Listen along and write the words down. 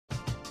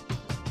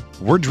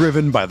We're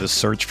driven by the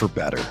search for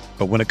better.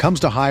 But when it comes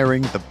to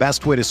hiring, the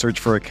best way to search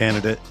for a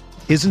candidate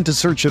isn't to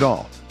search at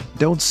all.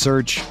 Don't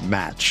search,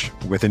 match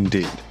with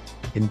Indeed.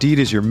 Indeed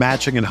is your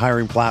matching and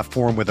hiring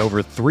platform with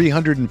over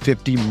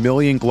 350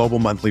 million global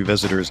monthly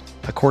visitors,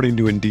 according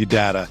to Indeed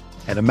data,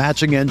 and a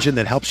matching engine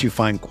that helps you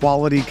find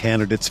quality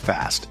candidates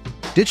fast.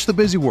 Ditch the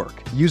busy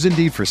work. Use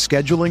Indeed for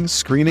scheduling,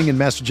 screening, and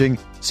messaging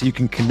so you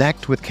can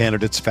connect with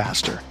candidates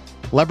faster.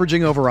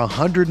 Leveraging over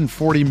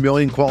 140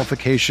 million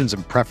qualifications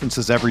and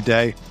preferences every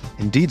day,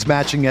 Indeed's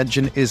matching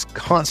engine is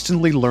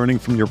constantly learning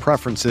from your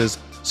preferences,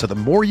 so the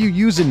more you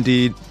use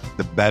Indeed,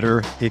 the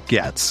better it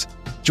gets.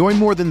 Join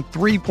more than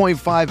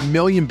 3.5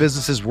 million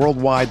businesses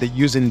worldwide that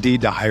use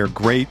Indeed to hire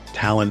great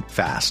talent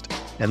fast.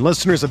 And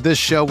listeners of this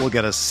show will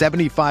get a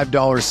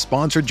 $75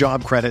 sponsored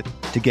job credit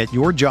to get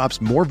your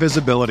jobs more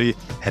visibility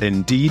at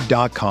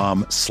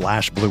Indeed.com/Blue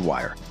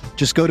Wire.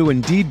 Just go to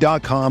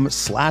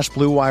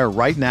Indeed.com/Blue Wire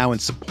right now and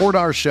support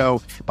our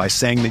show by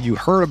saying that you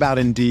heard about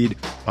Indeed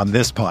on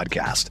this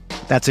podcast.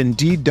 That's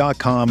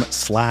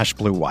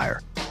Indeed.com/Blue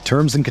Wire.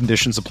 Terms and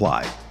conditions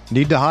apply.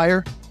 Need to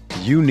hire?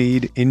 You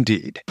need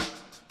Indeed.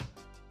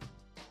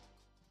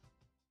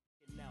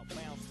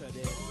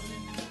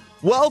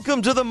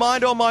 Welcome to the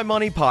Mind on My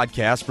Money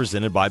podcast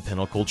presented by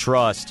Pinnacle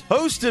Trust.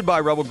 Hosted by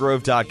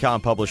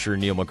RebelGrove.com publisher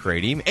Neil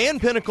McCready and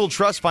Pinnacle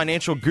Trust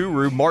financial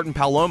guru Martin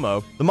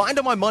Palomo, the Mind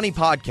on My Money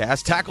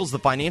podcast tackles the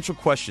financial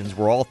questions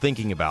we're all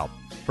thinking about.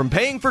 From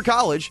paying for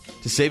college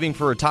to saving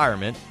for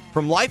retirement,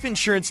 from life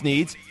insurance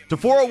needs to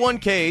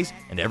 401ks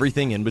and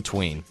everything in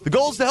between. The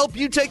goal is to help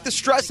you take the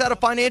stress out of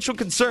financial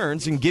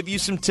concerns and give you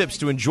some tips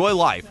to enjoy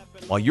life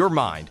while your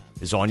mind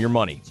is on your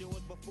money.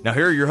 Now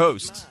here are your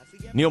hosts,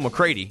 Neil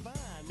McCready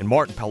and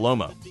Martin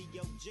Palomo.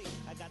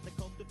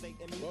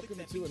 Welcome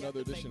to another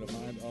edition of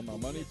Mind on My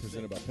Money,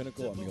 presented by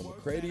Pinnacle. I'm Neil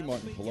McCready.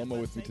 Martin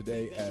Palomo with me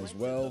today as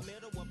well.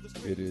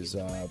 It is,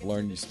 I've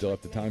learned you still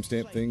have to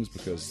timestamp things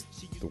because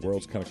the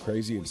world's kind of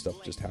crazy and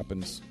stuff just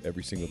happens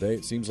every single day.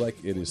 It seems like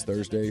it is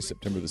Thursday,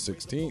 September the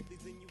 16th,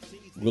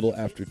 little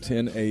after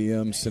 10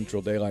 a.m.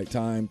 Central Daylight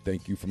Time.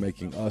 Thank you for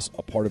making us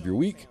a part of your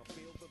week.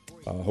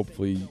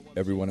 Hopefully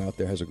everyone out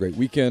there has a great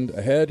weekend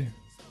ahead,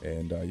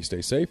 and you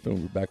stay safe, and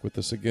we'll be back with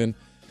us again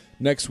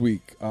next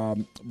week.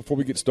 Before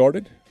we get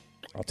started,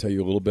 I'll tell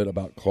you a little bit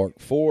about Clark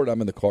Ford. I'm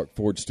in the Clark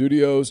Ford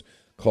studios.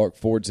 Clark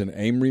Ford's in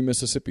Amory,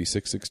 Mississippi.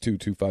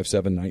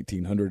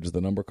 662-257-1900 is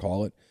the number.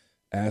 Call it.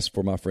 Ask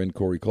for my friend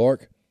Corey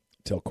Clark.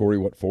 Tell Corey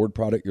what Ford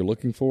product you're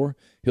looking for.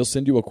 He'll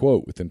send you a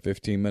quote within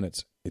 15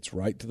 minutes. It's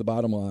right to the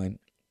bottom line.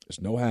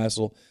 There's no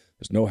hassle.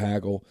 There's no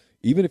haggle.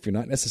 Even if you're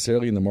not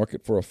necessarily in the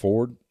market for a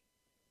Ford,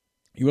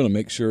 you want to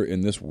make sure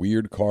in this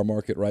weird car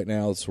market right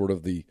now, sort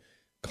of the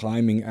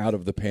climbing out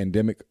of the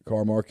pandemic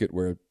car market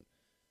where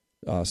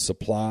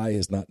supply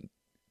has not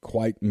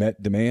quite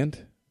met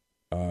demand,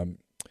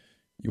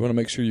 you want to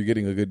make sure you're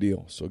getting a good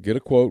deal. So get a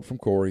quote from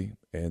Corey,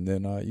 and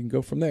then you can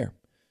go from there.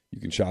 You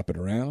can shop it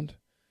around,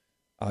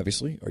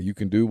 obviously, or you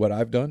can do what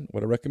I've done,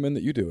 what I recommend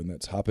that you do, and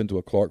that's hop into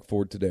a Clark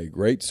Ford today.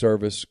 Great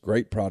service,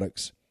 great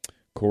products.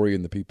 Corey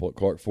and the people at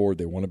Clark Ford,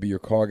 they want to be your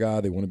car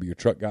guy. They want to be your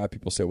truck guy.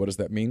 People say, what does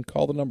that mean?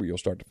 Call the number. You'll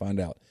start to find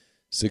out.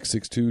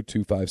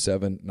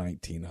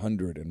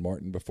 662-257-1900. And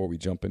Martin, before we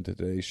jump into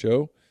today's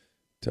show,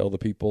 tell the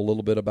people a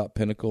little bit about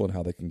Pinnacle and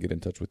how they can get in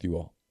touch with you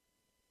all.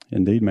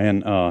 Indeed,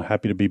 man.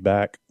 Happy to be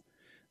back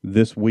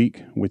this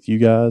week with you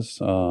guys,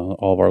 all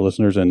of our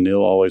listeners, and Neil,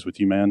 always with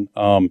you, man.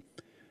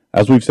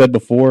 As we've said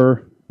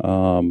before,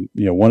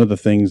 one of the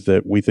things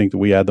that we think that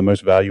we add the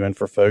most value in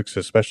for folks,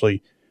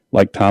 especially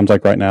like times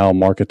like right now,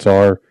 markets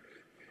are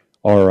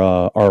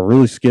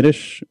really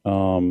skittish.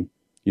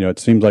 It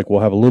seems like we'll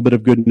have a little bit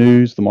of good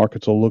news. The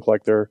markets will look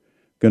like they're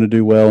going to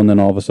do well, and then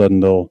all of a sudden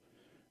they'll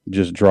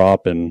just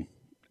drop and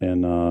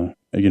for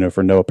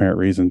no apparent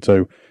reason.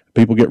 So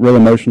people get real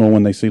emotional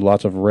when they see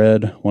lots of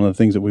red. One of the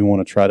things that we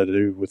want to try to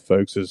do with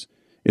folks is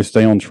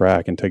stay on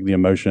track and take the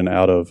emotion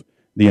out of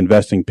the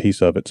investing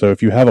piece of it. So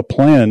if you have a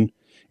plan,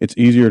 it's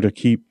easier to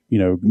keep,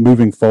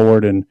 moving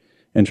forward and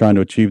trying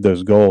to achieve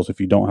those goals. If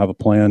you don't have a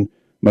plan,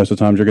 most of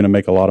the times you're going to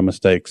make a lot of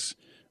mistakes.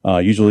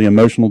 Usually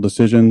emotional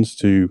decisions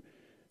to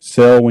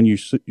sell when you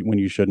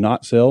should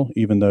not sell,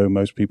 even though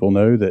most people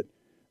know that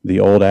the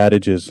old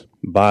adage is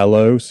buy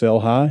low,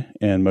 sell high,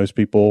 and most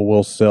people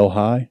will sell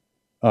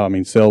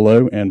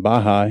low and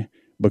buy high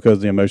because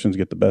the emotions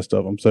get the best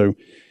of them. So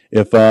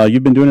if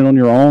you've been doing it on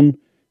your own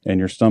and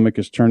your stomach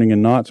is turning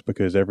in knots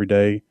because every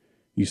day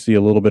you see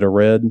a little bit of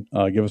red,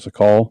 give us a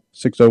call,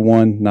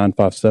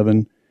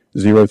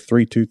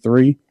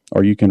 601-957-0323,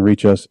 or you can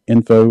reach us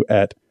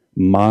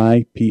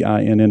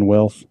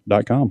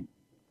info@mypinnwealth.com.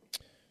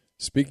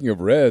 Speaking of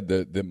red,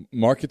 the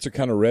markets are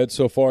kind of red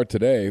so far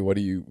today. What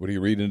do you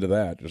read into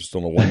that? Just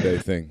on a one-day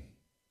thing.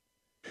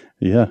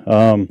 Yeah,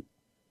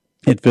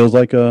 it feels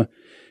like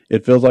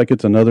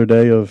it's another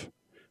day of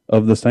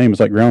the same. It's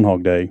like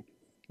Groundhog Day.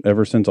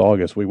 Ever since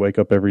August, we wake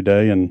up every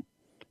day and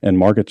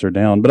markets are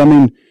down. But I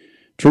mean,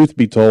 truth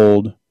be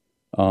told,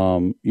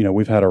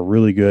 we've had a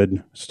really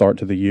good start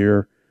to the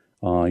year.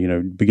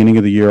 Beginning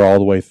of the year all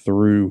the way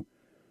through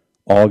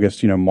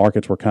August,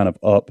 markets were kind of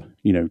up,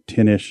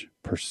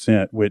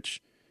 10-ish%,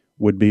 which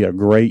would be a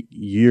great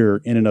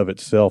year in and of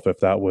itself if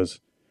that was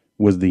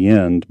the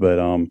end. But,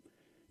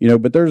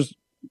 but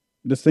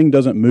this thing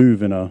doesn't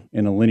move in a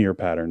linear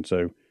pattern.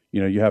 So,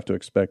 you have to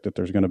expect that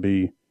there's going to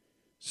be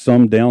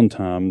some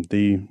downtime.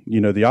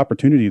 The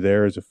opportunity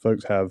there is if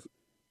folks have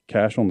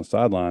cash on the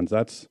sidelines,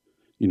 that's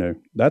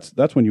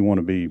when you want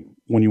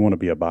to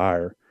be a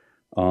buyer.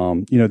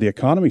 The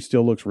economy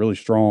still looks really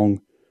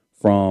strong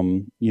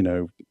from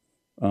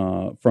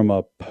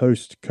a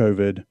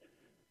post-COVID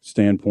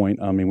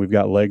standpoint. I mean, we've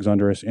got legs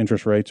under us.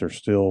 Interest rates are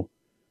still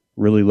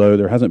really low.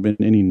 There hasn't been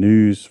any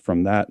news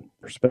from that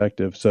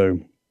perspective. So,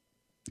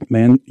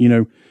 man,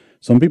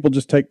 some people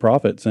just take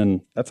profits,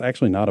 and that's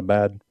actually not a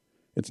bad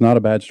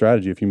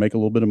strategy. If you make a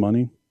little bit of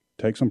money,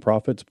 take some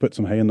profits, put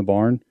some hay in the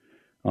barn.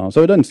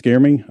 So it doesn't scare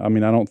me. I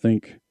mean, I don't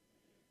think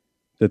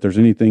that there's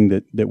anything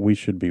that we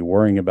should be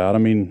worrying about. I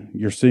mean,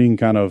 you're seeing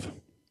kind of,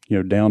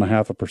 down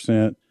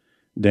 0.5%,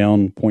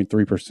 down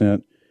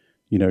 0.3%,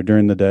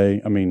 during the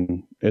day. I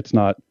mean,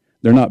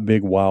 they're not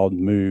big, wild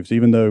moves,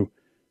 even though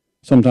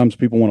sometimes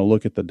people want to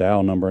look at the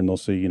Dow number and they'll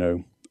see,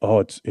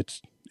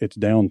 it's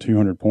down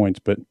 200 points.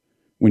 But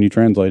when you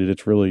translate it,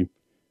 it's really,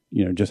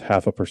 just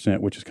 0.5%,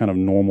 which is kind of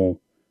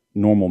normal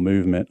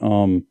movement.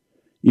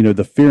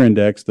 The fear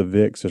index, the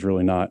VIX, is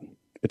really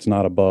it's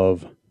not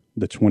above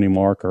the 20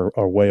 mark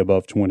or way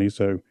above 20.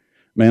 So,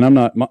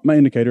 man, my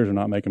indicators are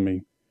not making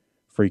me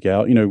freak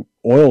out.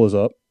 Oil is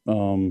up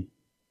a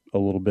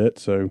little bit,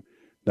 so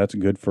that's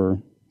good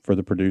for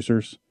the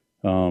producers.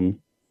 I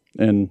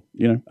think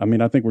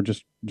we're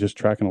just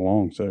tracking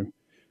along. So,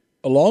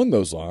 along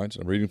those lines,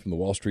 I'm reading from the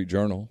Wall Street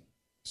Journal.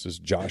 This is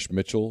Josh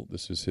Mitchell.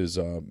 This is his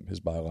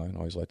byline. I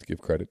always like to give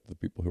credit to the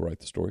people who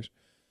write the stories.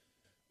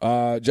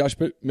 Josh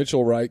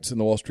Mitchell writes in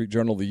the Wall Street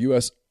Journal, the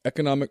U.S.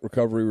 economic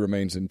recovery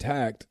remains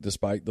intact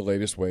despite the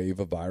latest wave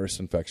of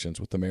virus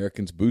infections, with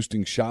Americans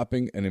boosting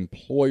shopping and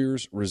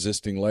employers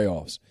resisting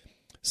layoffs.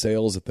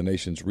 Sales at the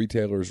nation's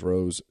retailers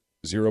rose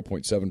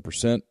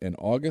 0.7% in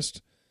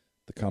August,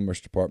 the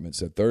Commerce Department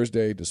said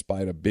Thursday,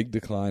 despite a big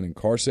decline in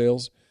car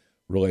sales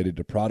related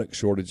to product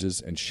shortages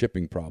and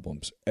shipping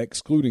problems.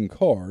 Excluding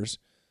cars,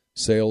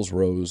 sales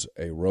rose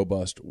a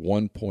robust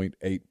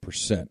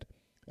 1.8%.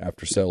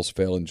 After sales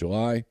fell in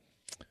July,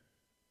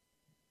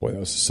 boy, that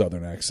was a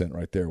Southern accent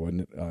right there,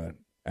 wasn't it?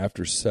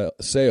 After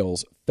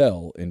sales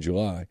fell in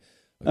July,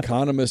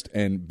 economists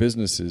and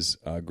businesses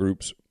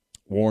groups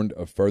warned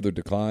of further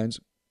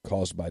declines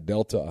caused by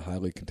Delta, a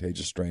highly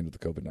contagious strain of the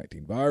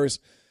COVID-19 virus.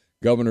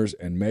 Governors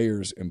and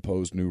mayors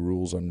imposed new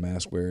rules on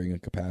mask wearing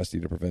and capacity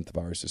to prevent the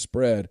virus's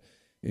spread.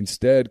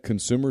 Instead,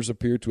 consumers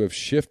appear to have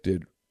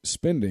shifted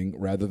spending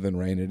rather than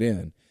rein it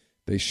in.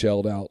 They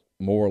shelled out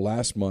more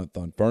last month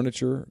on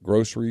furniture,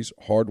 groceries,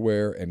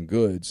 hardware, and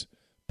goods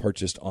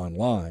purchased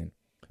online.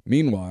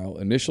 Meanwhile,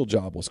 initial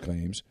jobless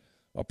claims,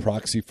 a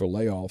proxy for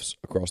layoffs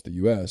across the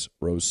U.S.,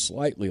 rose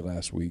slightly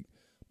last week,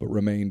 but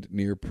remained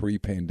near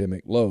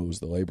pre-pandemic lows,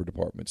 the Labor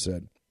Department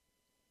said.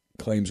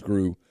 Claims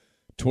grew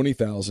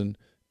 20,000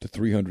 to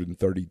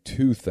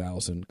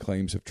 332,000.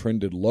 Claims have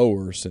trended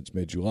lower since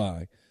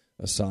mid-July,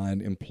 a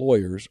sign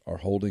employers are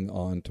holding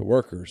on to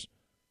workers.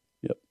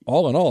 Yep.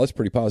 All in all, that's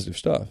pretty positive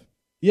stuff.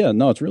 Yeah,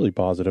 no, it's really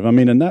positive. I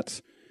mean, and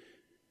that's,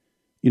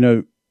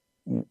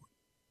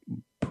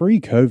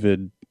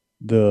 pre-COVID,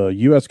 the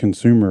U.S.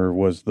 consumer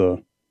was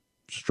the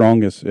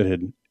strongest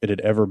it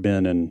had ever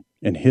been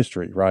in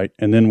history, right?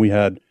 And then we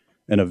had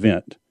an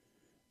event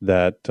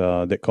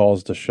that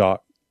caused a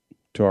shock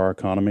to our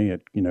economy.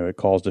 It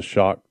caused a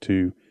shock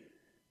to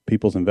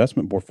people's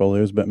investment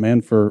portfolios. But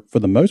man, for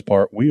the most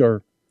part, we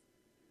are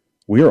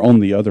on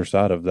the other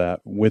side of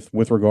that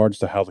with regards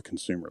to how the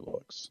consumer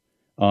looks.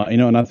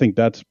 And I think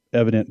that's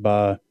evident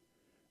by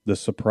the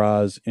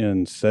surprise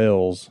in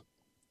sales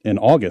in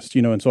August.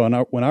 And so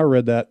when I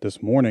read that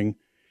this morning,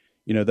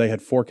 they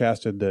had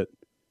forecasted that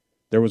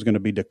there was going to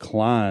be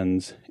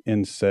declines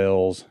in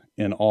sales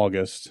in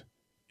August,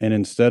 and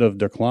instead of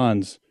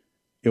declines,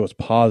 it was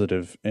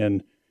positive.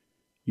 And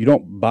you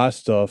don't buy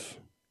stuff,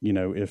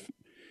 if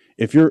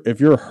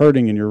you're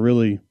hurting and you're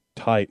really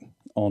tight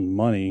on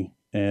money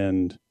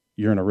and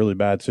you're in a really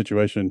bad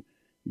situation,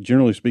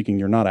 generally speaking,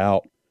 you're not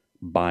out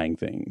buying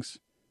things.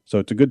 So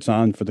it's a good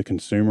sign for the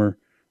consumer.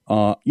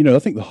 I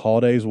think the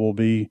holidays will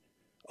be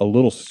a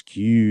little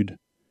skewed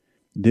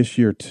this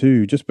year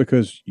too, just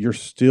because you're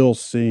still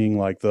seeing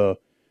like the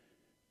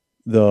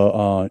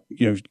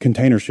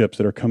container ships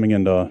that are coming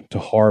into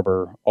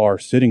harbor are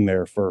sitting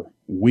there for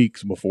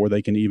weeks before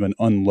they can even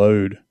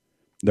unload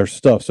their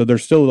stuff. So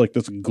there's still like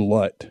this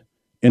glut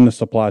in the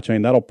supply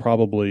chain that'll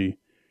probably,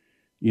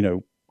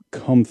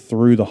 come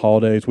through the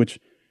holidays, which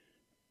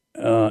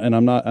and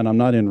I'm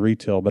not in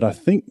retail, but I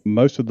think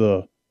most of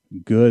the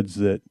goods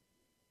that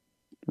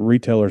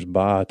retailers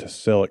buy to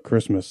sell at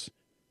Christmas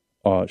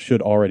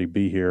should already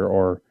be here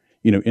or,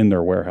 in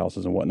their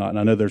warehouses and whatnot. And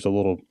I know there's a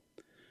little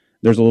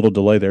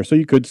delay there. So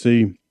you could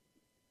see,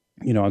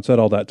 I said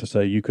all that to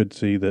say you could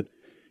see that,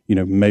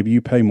 maybe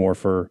you pay more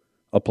for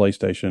a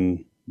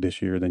PlayStation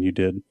this year than you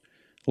did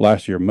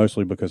last year,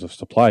 mostly because of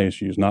supply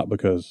issues, not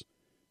because,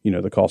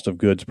 the cost of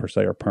goods per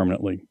se are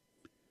permanently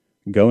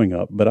going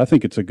up. But I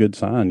think it's a good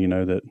sign,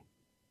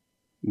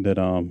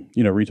 that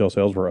retail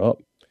sales were up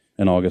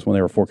in August when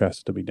they were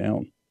forecasted to be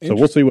down. So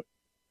we'll see what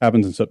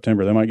happens in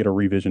September. They might get a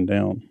revision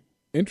down.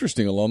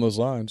 Interesting along those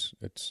lines.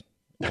 It's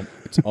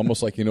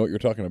almost like you know what you're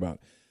talking about.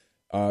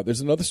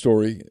 There's another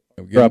story.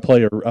 Again, I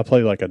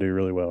play like I do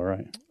really well,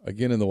 right?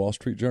 Again, in the Wall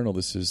Street Journal,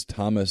 this is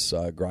Thomas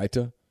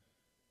Greita.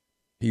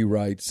 He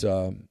writes,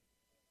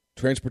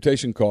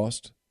 transportation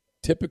costs,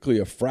 typically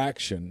a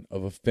fraction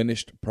of a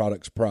finished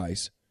product's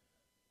price,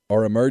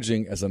 are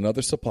emerging as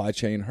another supply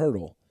chain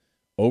hurdle,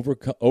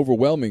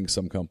 overwhelming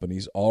some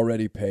companies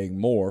already paying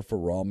more for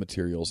raw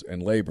materials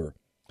and labor.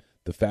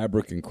 The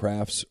fabric and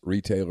crafts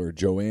retailer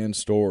Joann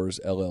Stores,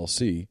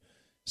 LLC,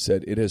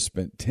 said it has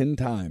spent 10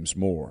 times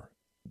more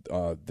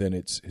than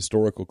its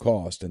historical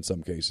cost in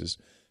some cases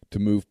to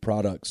move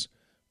products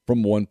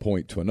from one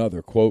point to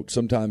another. Quote,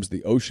 sometimes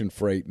the ocean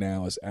freight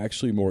now is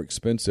actually more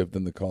expensive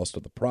than the cost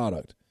of the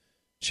product,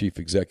 Chief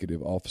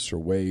Executive Officer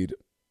Wade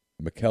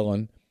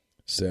McKellen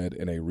said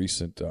in a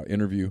recent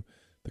interview.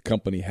 The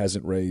company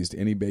hasn't raised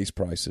any base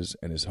prices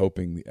and is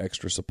hoping the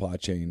extra supply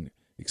chain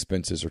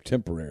expenses are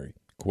temporary.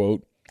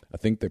 Quote, I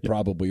think they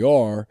probably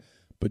are,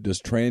 but does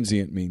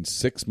transient mean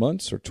 6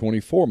 months or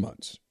 24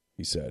 months?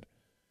 He said.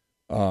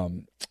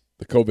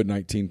 The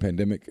COVID-19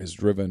 pandemic has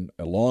driven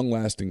a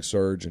long-lasting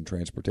surge in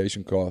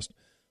transportation costs,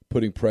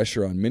 putting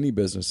pressure on many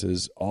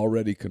businesses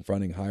already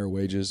confronting higher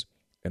wages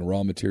and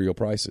raw material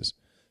prices.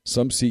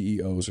 Some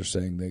CEOs are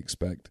saying they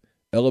expect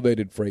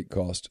elevated freight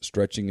costs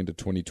stretching into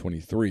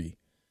 2023.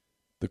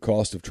 The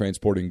cost of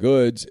transporting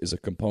goods is a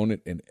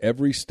component in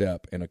every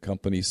step in a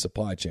company's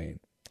supply chain.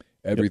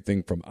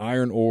 Everything from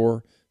iron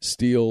ore,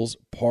 steels,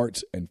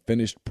 parts, and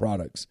finished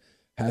products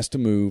has to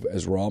move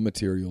as raw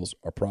materials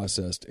are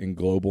processed in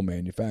global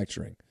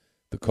manufacturing.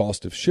 The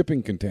cost of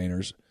shipping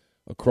containers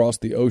across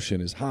the ocean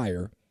is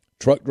higher,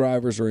 truck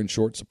drivers are in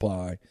short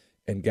supply,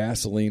 and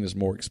gasoline is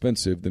more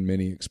expensive than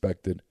many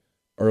expected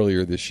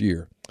earlier this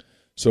year.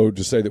 So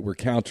to say that we're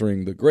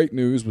countering the great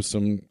news with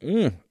some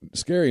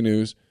scary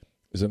news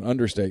is an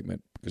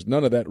understatement, because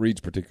none of that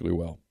reads particularly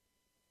well.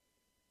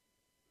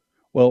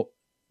 Well,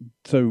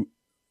 so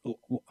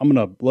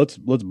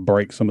let's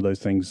break some of those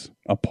things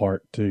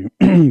apart too,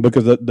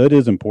 because that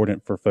is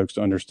important for folks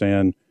to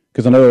understand.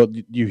 Because I know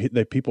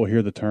people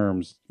hear the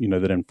terms,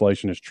 that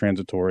inflation is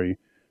transitory.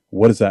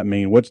 What does that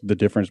mean? What's the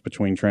difference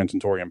between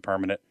transitory and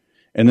permanent?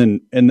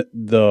 And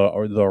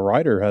the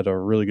writer had a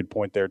really good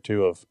point there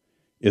too.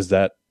 Is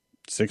that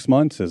 6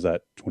 months? Is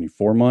that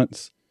 24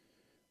 months?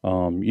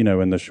 And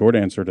the short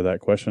answer to that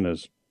question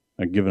is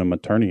giving them an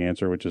attorney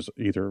answer, which is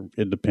either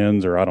it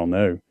depends or I don't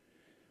know.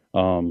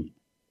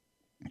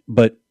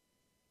 But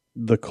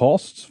the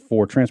costs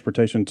for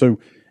transportation. So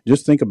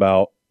just think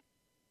about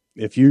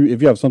if you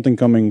have something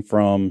coming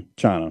from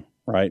China,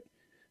 right?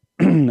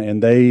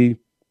 And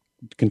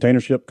container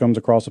ship comes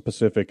across the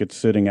Pacific. It's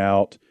sitting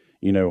out,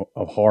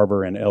 a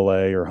harbor in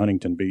LA or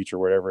Huntington Beach or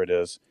wherever it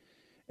is.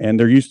 And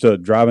they're used to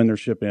driving their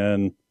ship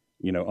in,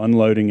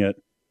 unloading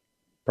it,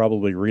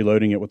 probably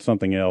reloading it with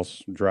something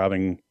else,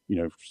 driving,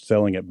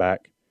 selling it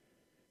back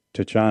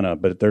to China.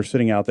 But they're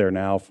sitting out there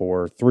now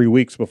for 3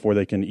 weeks before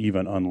they can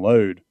even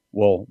unload.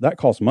 Well, that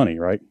costs money,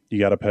 right? You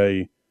got to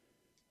pay,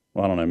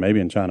 well, I don't know, maybe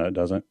in China it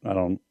doesn't. I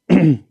don't.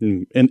 And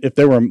if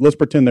let's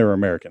pretend they were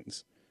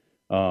Americans.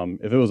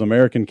 If it was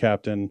American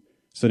captain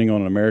sitting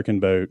on an American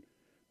boat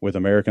with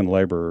American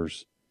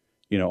laborers,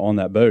 on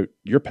that boat,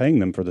 you're paying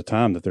them for the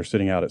time that they're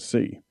sitting out at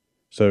sea.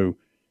 So,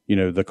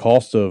 the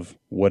cost of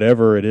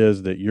whatever it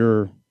is that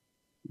you're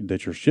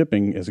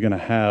shipping is going to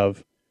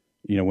have,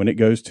 when it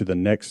goes to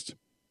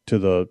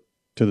the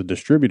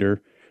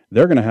distributor,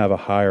 they're going to have a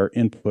higher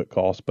input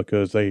cost,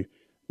 because they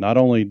not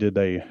only did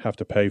they have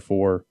to pay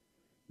for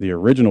the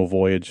original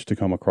voyage to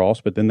come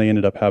across, but then they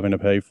ended up having to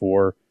pay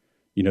for,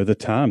 the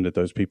time that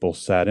those people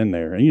sat in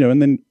there. And,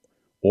 and then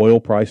oil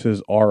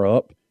prices are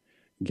up,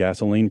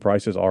 gasoline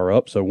prices are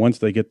up. So once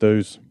they get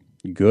those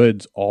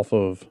goods off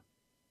of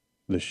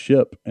the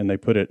ship and they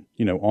put it,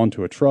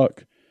 onto a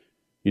truck,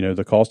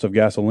 the cost of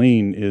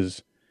gasoline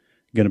is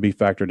going to be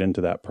factored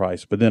into that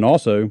price. But then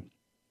also,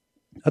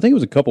 I think it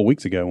was a couple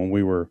weeks ago when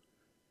we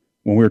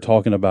were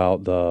talking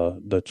about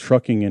the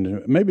trucking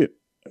industry.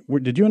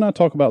 Did you and I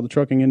talk about the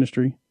trucking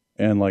industry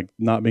and like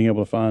not being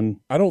able to find?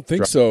 I don't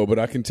think so, but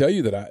I can tell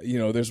you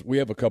that we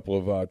have a couple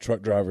of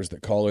truck drivers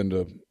that call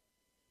into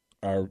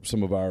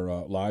some of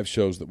our live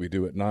shows that we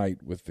do at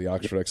night with the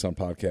Oxford Exxon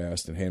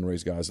podcast and Hand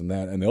Raise Guys and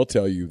that, and they'll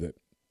tell you that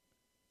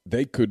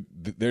they could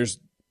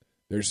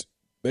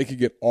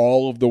get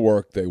all of the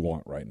work they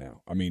want right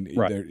now. I mean,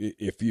 right.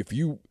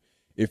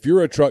 If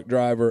you're a truck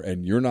driver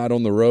and you're not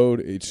on the road,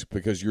 it's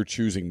because you're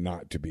choosing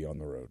not to be on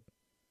the road.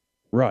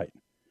 Right.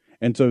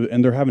 And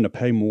they're having to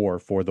pay more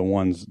for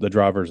the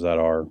drivers that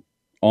are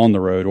on the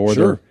road, or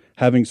sure. They're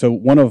having, so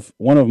one of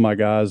my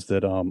guys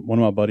that, one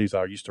of my buddies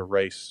I used to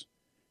race,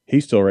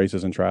 he still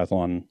races in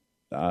triathlon.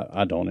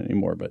 I don't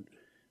anymore, but,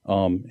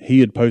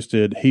 he had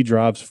posted, he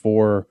drives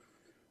for,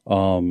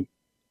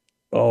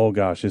 oh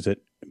gosh, is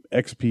it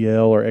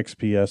XPL or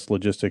XPS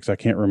Logistics? I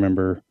can't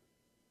remember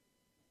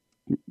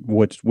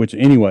which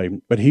anyway,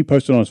 but he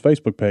posted on his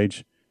Facebook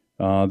page,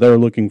 they're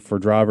looking for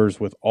drivers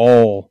with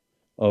all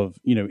of,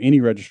 any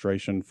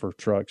registration for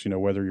trucks,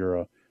 whether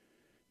you're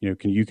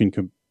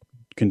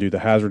can do the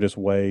hazardous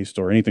waste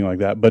or anything like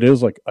that. But it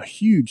was like a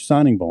huge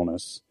signing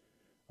bonus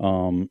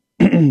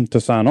to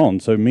sign on.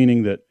 So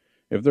meaning that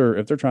if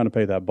they're trying to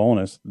pay that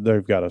bonus,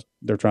 they're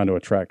trying to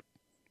attract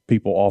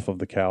people off of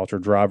the couch, or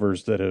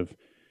drivers that have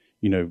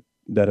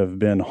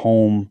been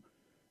home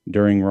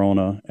during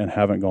Rona and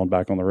haven't gone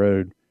back on the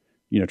road,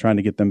 trying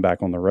to get them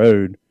back on the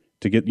road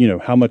to get,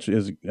 how much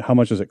does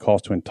it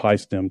cost to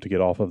entice them to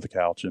get off of the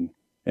couch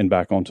and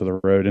back onto the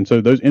road. And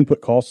so those input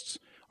costs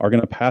are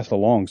going to pass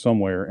along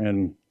somewhere.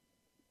 And,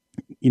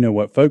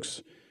 what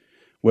folks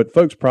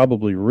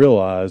probably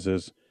realize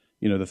is,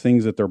 the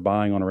things that they're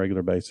buying on a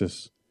regular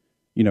basis,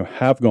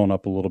 have gone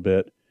up a little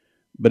bit,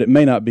 but it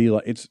may not be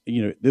like it's,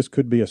 this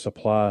could be a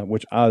supply,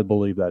 which I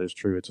believe that is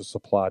true. It's a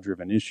supply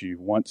driven issue.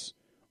 Once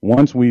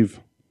we've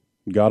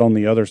got on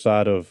the other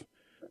side of,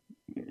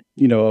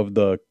 of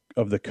the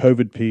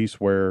COVID piece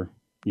where,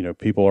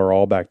 people are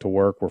all back to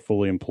work, we're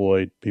fully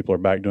employed, people are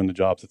back doing the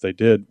jobs that they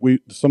did.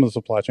 Some of the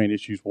supply chain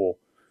issues will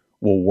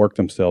work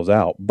themselves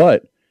out,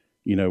 but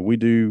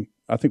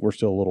I think we're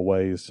still a little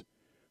ways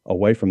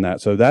away from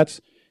that. So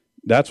that's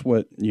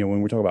what,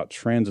 when we talk about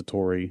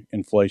transitory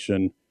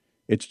inflation,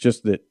 it's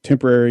just that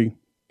temporary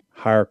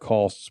higher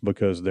costs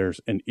because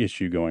there's an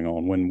issue going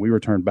on. When we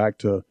return back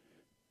to,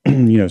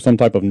 some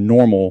type of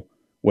normal,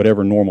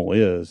 whatever normal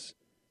is,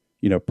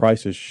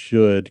 prices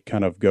should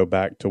kind of go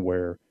back to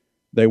where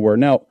they were.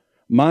 Now,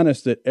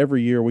 minus that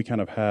every year we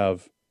kind of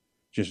have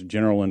just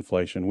general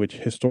inflation, which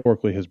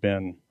historically has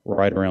been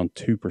right around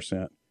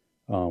 2%,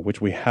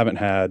 which we haven't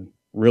had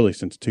really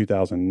since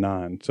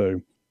 2009.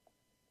 So,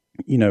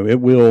 it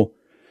will,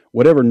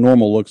 whatever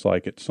normal looks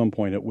like, at some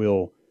point it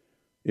will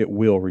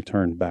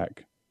return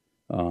back,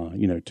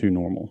 to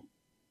normal.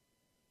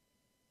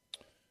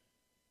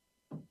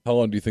 How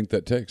long do you think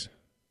that takes?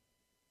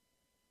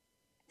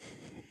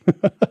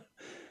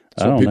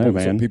 I don't know,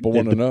 man. Some people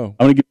want to know.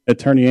 I'm going to give an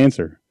attorney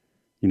answer.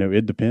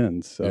 It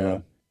depends. Yeah.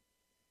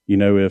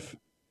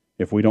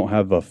 If we don't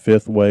have a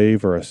fifth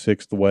wave or a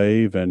sixth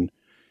wave, and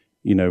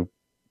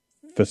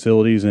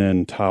facilities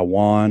in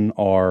Taiwan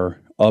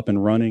are up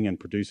and running and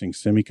producing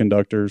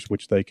semiconductors,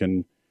 which they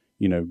can,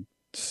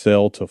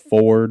 sell to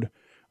Ford,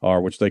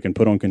 or which they can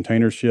put on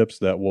container ships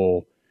that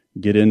will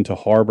get into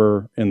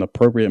harbor in the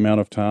appropriate amount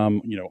of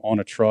time, on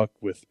a truck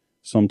with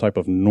some type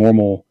of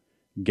normal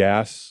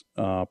gas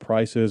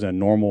prices and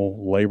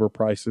normal labor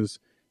prices,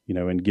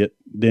 and get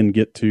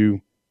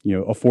to,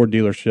 a Ford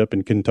dealership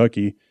in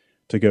Kentucky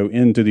to go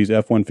into these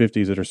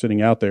F-150s that are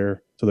sitting out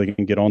there so they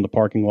can get on the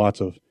parking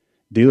lots of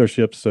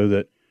dealerships so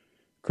that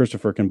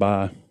Christopher can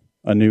buy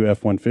a new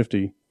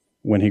F-150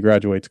 when he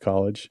graduates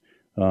college.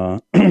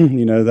 That'll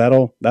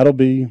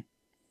be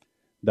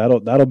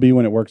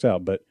when it works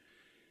out. But,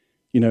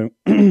 I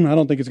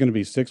don't think it's going to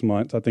be 6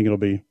 months. I think it'll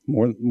be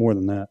more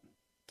than that.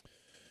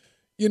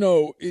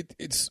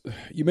 It's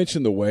you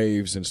mentioned the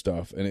waves and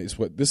stuff, and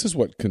this is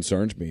what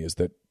concerns me is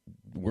that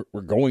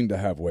we're going to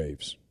have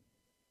waves.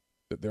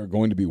 That there are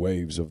going to be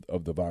waves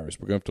of the virus.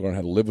 We're going to have to learn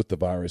how to live with the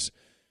virus.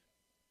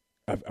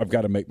 I've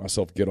got to make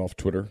myself get off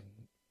Twitter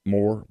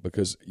more,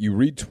 because you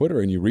read Twitter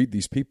and you read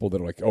these people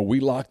that are like, oh, we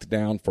locked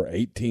down for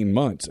 18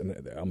 months.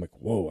 And I'm like,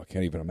 whoa, I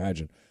can't even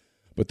imagine.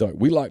 But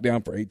we locked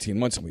down for 18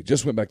 months and we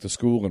just went back to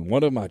school and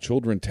one of my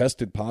children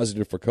tested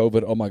positive for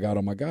COVID. Oh my God.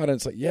 And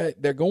it's like, yeah,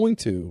 they're going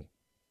to.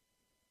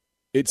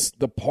 It's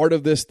the part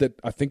of this that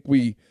I think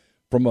we,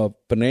 from a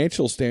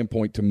financial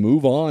standpoint, to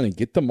move on and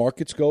get the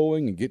markets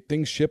going and get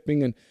things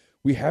shipping, and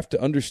we have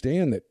to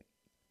understand that,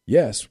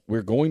 yes,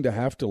 we're going to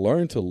have to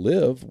learn to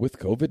live with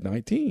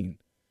COVID-19.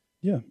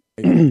 Yeah.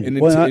 And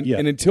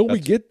until we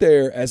get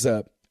there as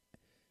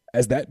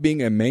that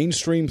being a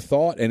mainstream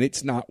thought, and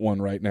it's not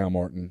one right now,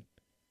 Martin,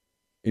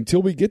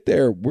 until we get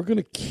there, we're going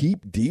to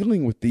keep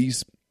dealing with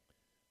these.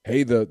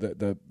 Hey,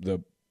 the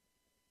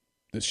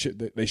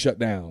shit they shut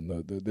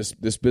down.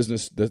 This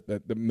business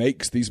that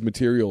makes these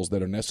materials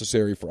that are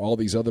necessary for all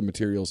these other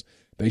materials,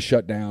 they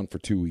shut down for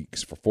 2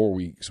 weeks, for 4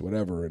 weeks,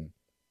 whatever, and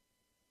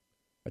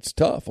it's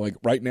tough. Like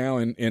right now,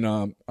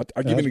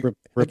 I'll give you an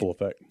ripple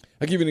effect.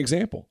 I'll give you an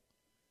example.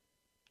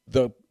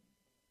 The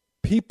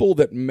people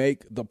that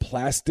make the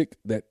plastic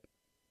that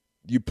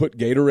you put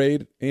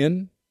Gatorade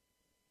in,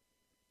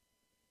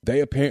 they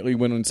apparently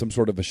went on some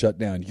sort of a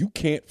shutdown. You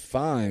can't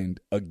find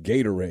a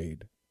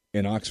Gatorade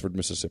in Oxford,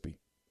 Mississippi.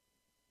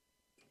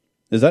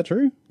 Is that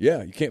true?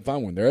 Yeah, you can't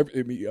find one. There's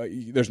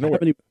nowhere.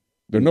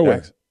 There's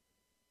nowhere.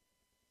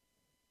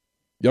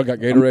 Y'all got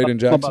Gatorade in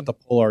Jackson? I'm about to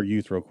pull our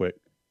youth real quick.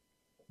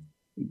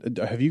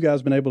 Have you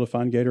guys been able to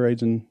find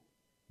Gatorades in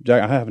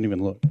Jackson? I haven't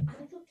even looked.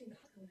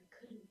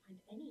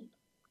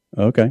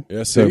 Okay.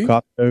 Yeah, so see?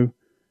 Costco.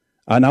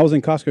 And I was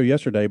in Costco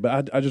yesterday,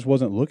 but I just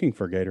wasn't looking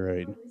for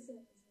Gatorade.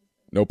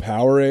 No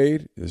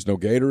Powerade. There's no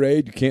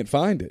Gatorade. You can't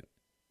find it.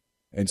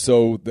 And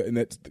so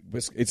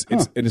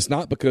it's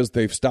not because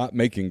they've stopped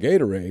making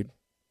Gatorade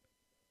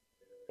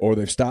or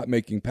they've stopped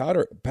making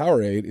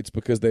Powerade. It's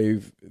because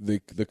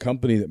the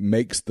company that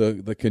makes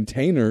the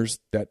containers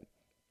that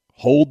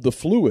hold the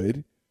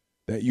fluid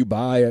that you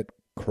buy at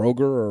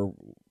Kroger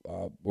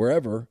or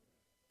wherever,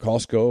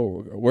 Costco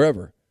or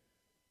wherever,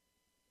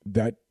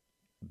 that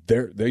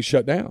they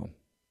shut down.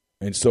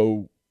 And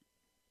so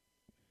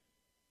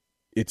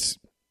it's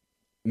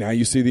now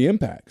you see the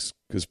impacts,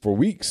 because for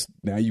weeks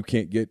now you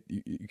can't get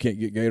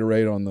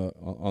Gatorade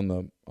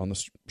on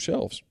the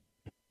shelves.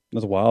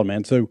 That's wild,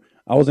 man. So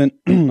I was in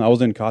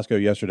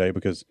Costco yesterday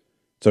because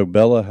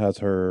Bella has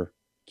her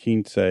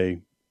Quince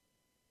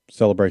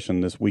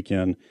celebration this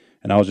weekend,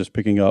 and I was just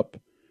picking up,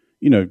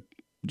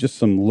 just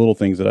some little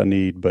things that I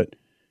need. But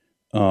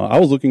I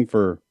was looking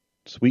for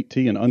sweet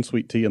tea and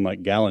unsweet tea in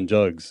like gallon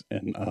jugs,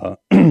 and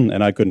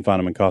and I couldn't find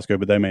them in Costco.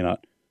 But they may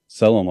not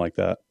sell them like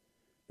that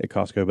at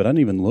Costco. But I didn't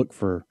even look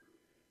for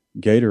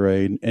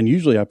Gatorade, and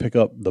usually I pick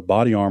up the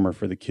body armor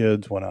for the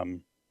kids when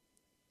I'm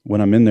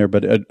in there,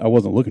 but I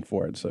wasn't looking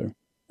for it. So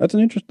that's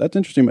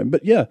interesting.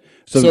 But yeah,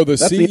 so the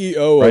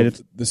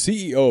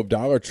CEO of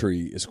Dollar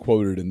Tree is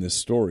quoted in this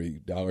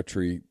story. Dollar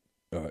Tree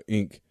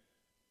Inc.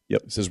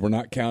 Yep. It says, we're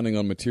not counting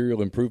on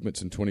material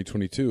improvements in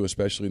 2022,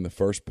 especially in the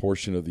first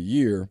portion of the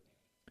year.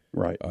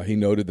 Right. He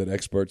noted that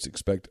experts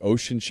expect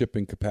ocean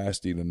shipping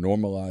capacity to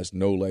normalize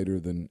no later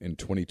than in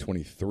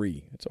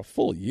 2023. It's a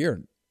full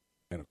year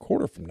and a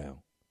quarter from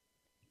now.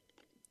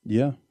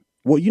 Yeah.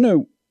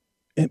 Well,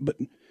 but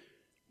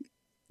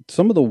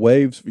some of the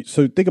waves.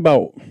 So think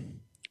about.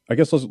 I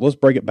guess let's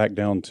break it back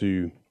down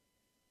to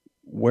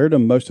where do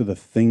most of the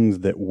things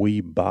that we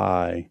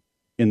buy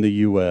in the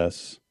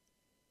U.S.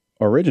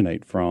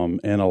 originate from,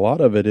 and a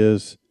lot of it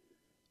is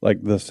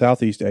like the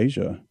Southeast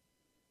Asia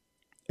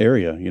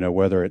area.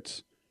 Whether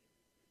it's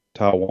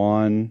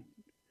Taiwan,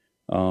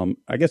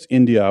 I guess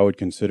India I would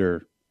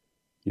consider,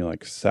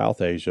 like South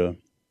Asia,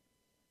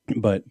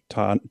 but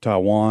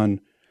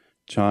Taiwan,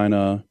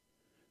 China,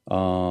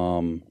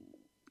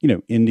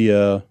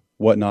 India,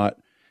 whatnot,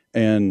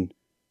 and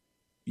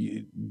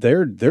they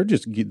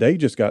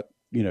just got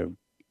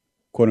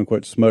quote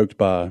unquote smoked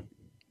by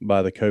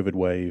the COVID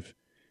wave,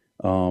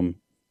 and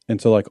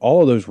so like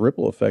all of those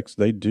ripple effects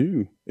they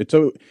do. It's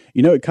so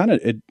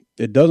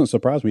it doesn't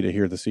surprise me to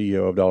hear the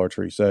CEO of Dollar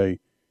Tree say,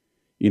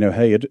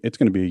 hey, it's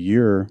going to be a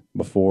year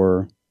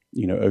before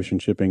ocean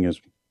shipping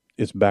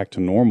is back to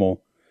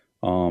normal,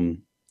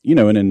 and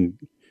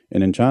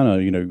in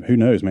China, who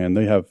knows, man,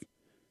 they have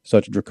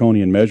such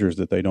draconian measures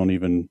that they don't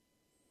even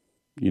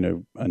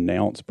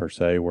announce per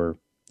se, where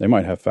they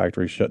might have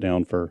factories shut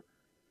down for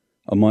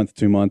a month,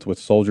 2 months with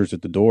soldiers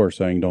at the door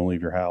saying, don't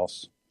leave your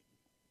house.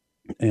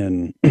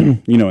 And,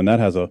 and that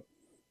has a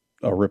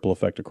ripple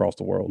effect across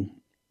the world.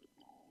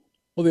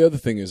 Well, the other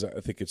thing is, I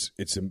think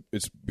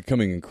it's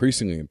becoming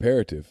increasingly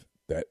imperative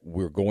that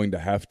we're going to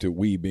have to,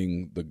 we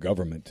being the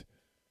government,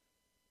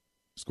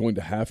 is going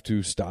to have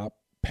to stop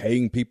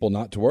paying people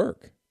not to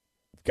work.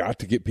 We've got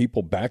to get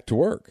people back to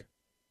work.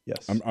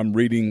 Yes. I'm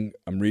reading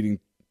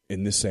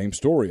in this same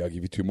story, I'll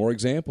give you two more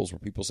examples where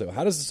people say, well,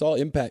 how does this all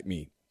impact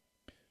me?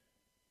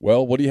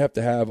 Well, what do you have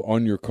to have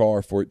on your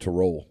car for it to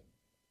roll?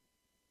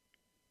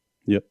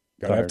 Yep.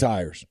 Got to have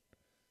tires.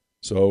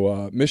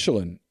 So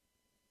Michelin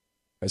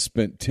has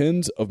spent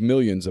tens of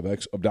millions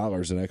of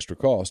dollars in extra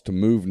cost to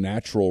move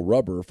natural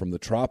rubber from the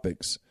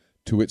tropics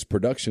to its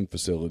production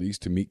facilities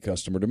to meet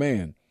customer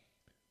demand.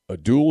 A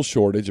dual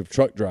shortage of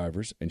truck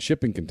drivers and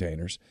shipping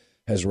containers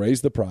has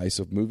raised the price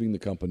of moving the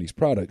company's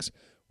products,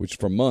 which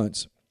for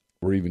months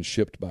were even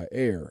shipped by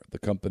air. The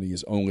company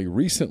is only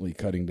recently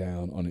cutting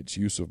down on its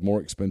use of more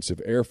expensive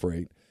air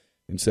freight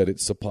and said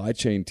its supply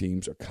chain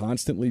teams are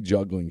constantly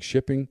juggling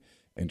shipping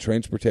and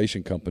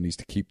transportation companies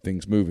to keep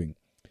things moving.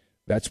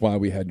 That's why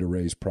we had to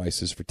raise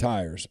prices for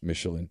tires,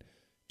 Michelin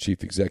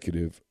chief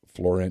executive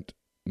Florent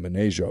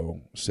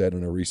Menegaux said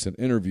in a recent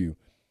interview.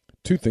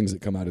 Two things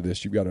that come out of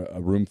this. You've got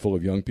a room full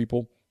of young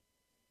people.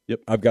 Yep.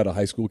 I've got a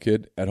high school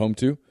kid at home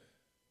too.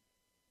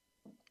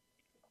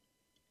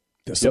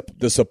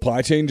 The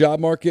supply chain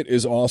job market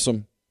is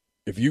awesome.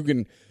 If you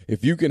can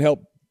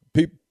help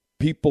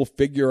people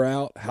figure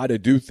out how to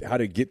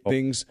get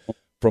things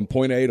from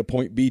point A to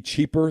point B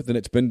cheaper than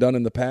it's been done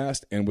in the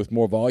past and with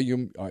more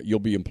volume, you'll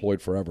be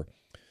employed forever.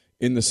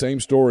 In the same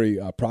story,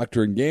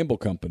 Procter & Gamble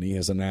company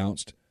has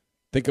announced,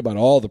 think about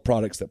all the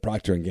products that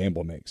Procter &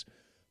 Gamble makes.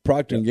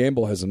 Procter &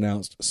 Gamble has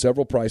announced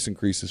several price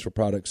increases for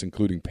products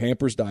including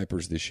Pampers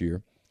diapers this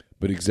year,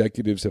 but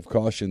executives have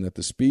cautioned that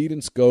the speed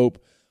and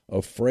scope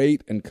of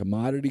freight and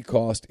commodity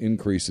cost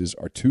increases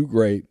are too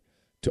great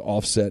to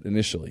offset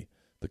initially.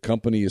 The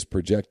company is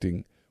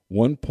projecting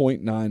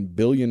 $1.9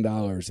 billion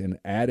in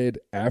added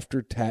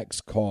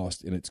after-tax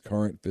cost in its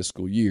current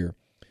fiscal year,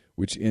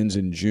 which ends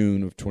in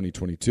June of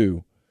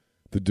 2022.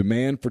 The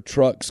demand for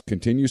trucks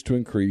continues to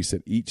increase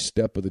at each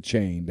step of the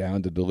chain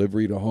down to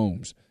delivery to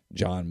homes.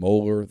 John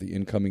Moeller, the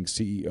incoming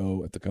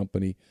CEO at the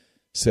company,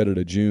 said at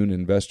a June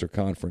investor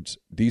conference,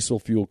 diesel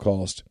fuel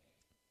costs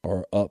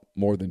are up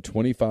more than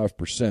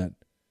 25%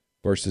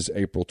 versus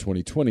April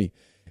 2020.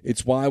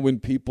 It's why when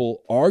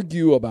people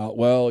argue about,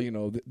 well,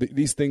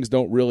 these things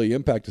don't really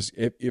impact us.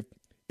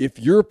 If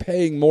you're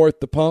paying more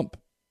at the pump,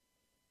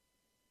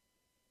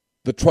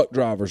 the truck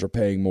drivers are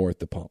paying more at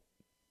the pump.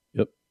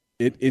 Yep.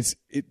 It's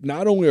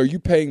not only are you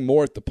paying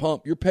more at the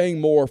pump, you're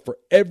paying more for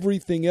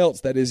everything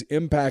else that is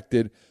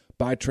impacted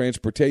by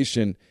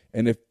transportation.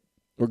 And if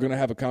we're going to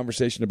have a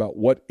conversation about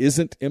what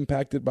isn't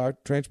impacted by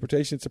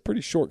transportation, it's a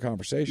pretty short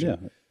conversation.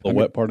 Yeah, the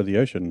wet part of the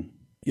ocean.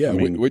 Yeah,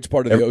 which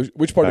part of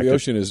the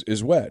ocean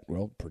is wet?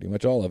 Well, pretty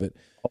much all of it.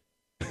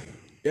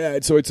 Yeah,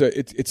 so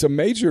it's a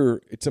major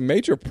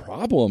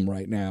problem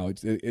right now.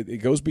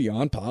 It goes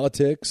beyond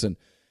politics, and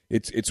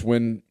it's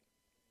when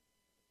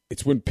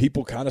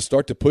people kind of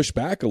start to push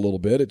back a little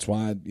bit. It's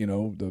why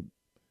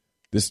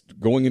this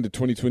going into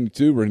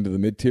 2022, we're into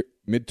the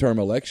midterm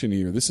election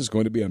year. This is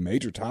going to be a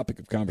major topic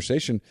of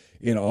conversation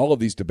in all of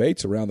these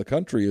debates around the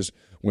country. Is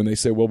when they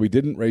say, "Well, we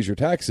didn't raise your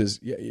taxes."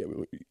 Yeah,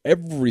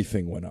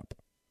 everything went up.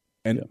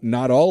 And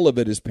not all of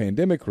it is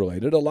pandemic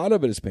related. A lot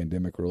of it is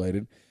pandemic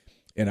related.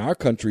 In our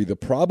country, the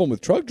problem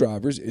with truck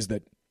drivers is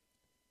that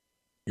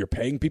you're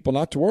paying people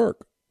not to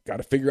work. Got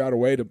to figure out a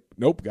way to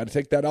got to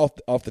take that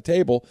off the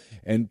table,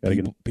 and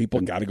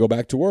people got to go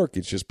back to work.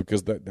 It's just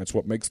because that's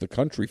what makes the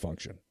country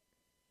function.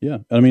 Yeah,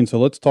 I mean, so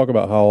let's talk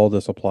about how all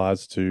this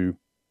applies to,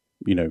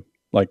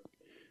 like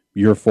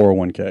your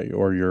 401k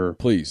or your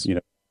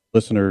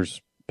listeners'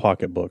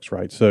 pocketbooks,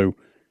 right? So.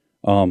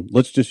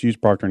 Let's just use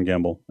Procter &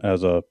 Gamble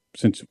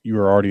since you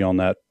were already on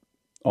that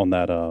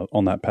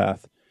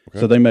path. Okay.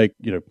 So they make,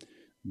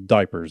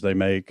 diapers, they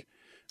make,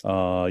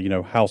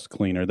 house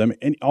cleaner,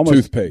 almost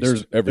toothpaste,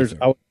 there's everything.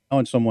 I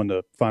want someone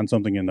to find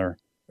something in there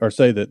or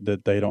say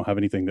that they don't have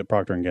anything that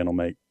Procter &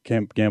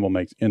 Gamble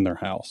makes in their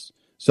house.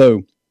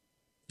 So,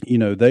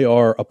 they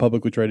are a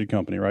publicly traded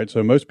company, right?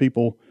 So most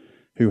people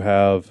who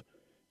have,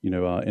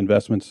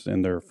 investments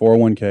in their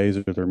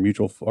 401ks or their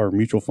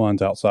mutual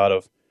funds outside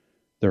of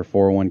their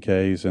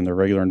 401ks and their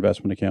regular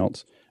investment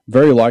accounts,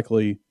 very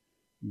likely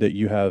that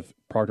you have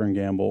Procter &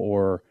 Gamble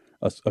or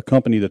a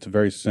company that's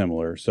very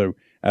similar. So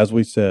as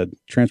we said,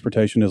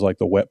 transportation is like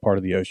the wet part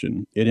of the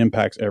ocean. It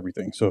impacts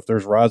everything. So if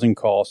there's rising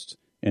costs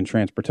in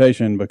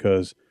transportation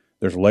because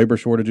there's labor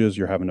shortages,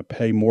 you're having to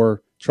pay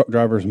more truck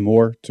drivers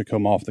more to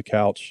come off the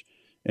couch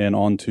and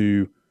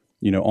onto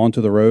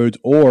the roads,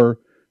 or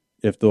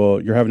if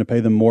you're having to pay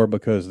them more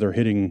because they're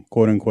hitting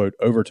quote unquote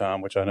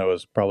overtime, which I know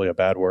is probably a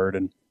bad word,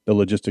 and the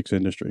logistics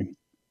industry,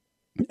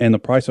 and the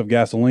price of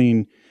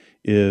gasoline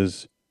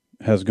has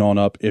gone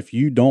up. If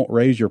you don't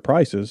raise your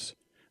prices,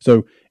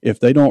 so if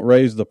they don't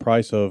raise the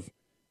price of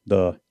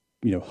the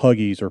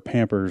Huggies or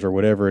Pampers or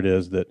whatever it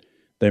is that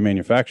they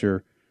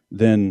manufacture,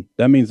 then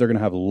that means they're going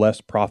to have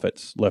less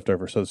profits left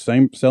over. So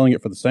selling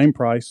it for the same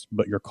price,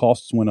 but your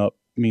costs went up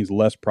means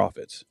less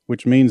profits,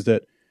 which means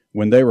that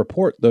when they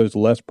report those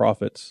less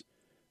profits,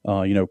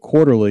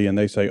 quarterly, and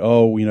they say,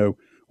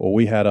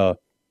 we had a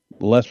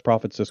less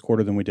profits this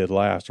quarter than we did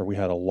last, or we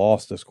had a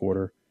loss this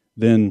quarter,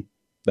 then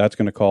that's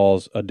going to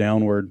cause a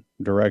downward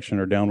direction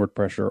or downward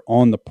pressure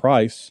on the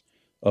price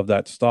of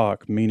that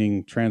stock,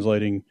 meaning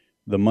translating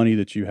the money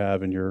that you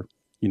have in your,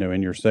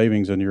 in your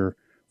savings and your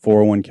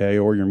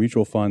 401k or your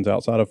mutual funds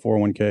outside of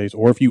 401ks,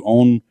 or if you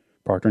own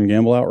Procter &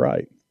 Gamble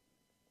outright,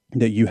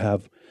 that you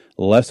have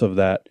less of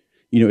that,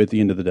 at the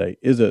end of the day.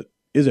 Is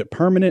it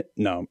permanent?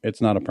 No,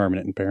 it's not a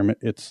permanent impairment.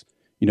 It's,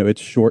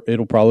 it's short.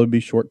 It'll probably be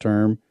short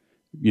term.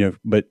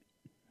 But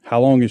how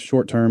long is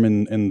short term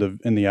in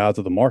the eyes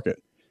of the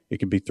market? It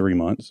could be 3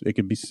 months. It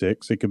could be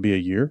 6. It could be a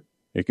year.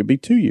 It could be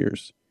 2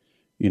 years.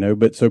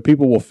 But so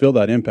people will feel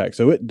that impact.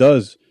 So it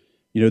does.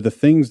 The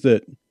things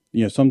that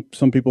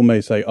some people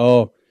may say,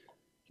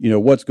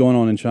 what's going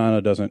on in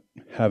China doesn't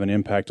have an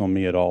impact on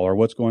me at all, or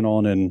what's going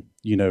on in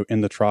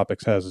the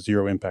tropics has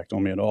zero impact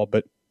on me at all.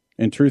 But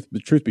the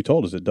truth be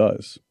told, is it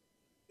does.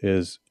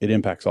 Is it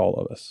impacts all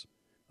of us.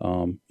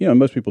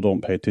 Most people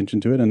don't pay attention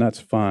to it, and that's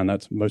fine.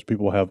 Most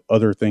people have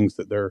other things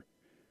that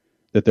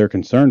they're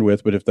concerned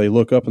with. But if they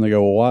look up and they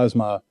go, well, why is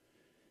I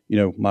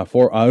opened my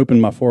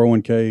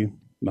 401k,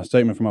 my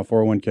statement for my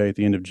 401k at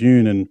the end of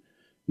June, and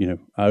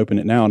I open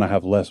it now and I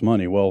have less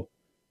money. Well,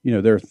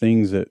 there are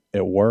things at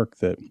work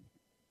that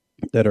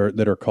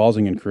are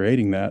causing and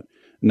creating that.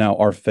 Now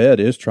our Fed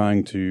is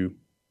trying to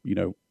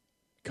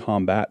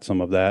combat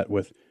some of that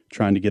with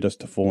trying to get us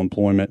to full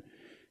employment,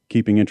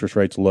 keeping interest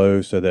rates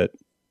low so that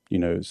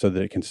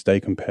it can stay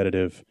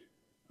competitive,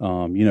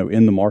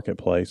 in the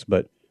marketplace.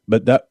 But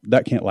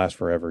that can't last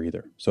forever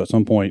either. So at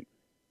some point,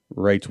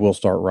 rates will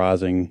start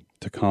rising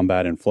to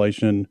combat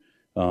inflation.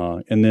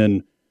 And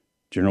then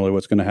generally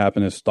what's going to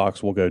happen is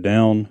stocks will go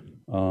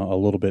down a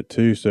little bit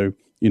too. So,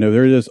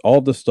 there it is.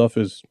 All this stuff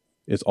is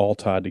all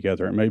tied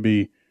together. It may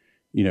be,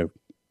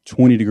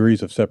 20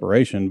 degrees of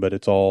separation, but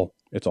it's all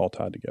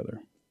tied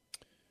together.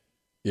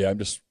 Yeah,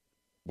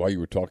 while you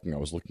were talking, I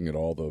was looking at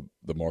all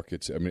the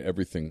markets. I mean,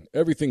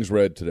 everything's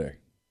red today.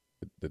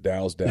 The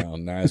Dow's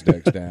down,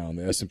 Nasdaq's down,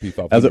 the S&P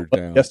 500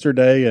 down.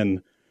 Yesterday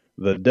and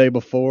the day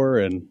before,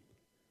 and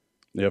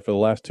for the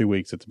last 2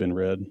 weeks, it's been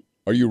red.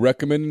 Are you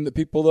recommending that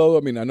people though?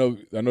 I mean, I know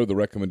the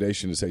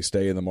recommendation is say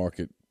stay in the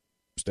market,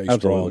 stay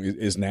Absolutely.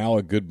 strong. Is now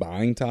a good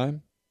buying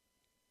time?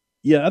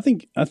 Yeah, I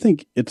think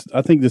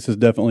this is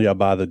definitely a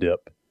buy the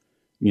dip,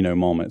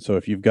 moment. So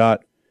if you've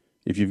got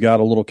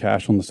a little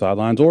cash on the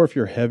sidelines, or if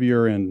you're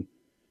heavier in,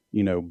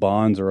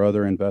 bonds or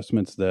other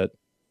investments that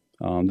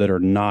are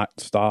not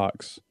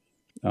stocks,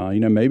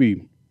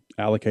 maybe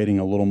allocating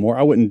a little more.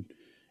 I wouldn't,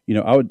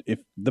 if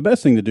the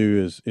best thing to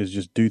do is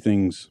just do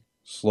things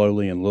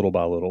slowly and little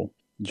by little.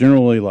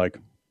 Generally, like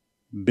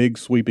big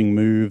sweeping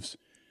moves,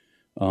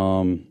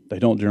 they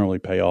don't generally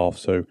pay off.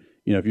 So,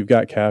 if you've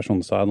got cash on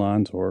the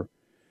sidelines, or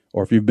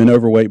if you've been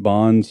overweight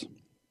bonds,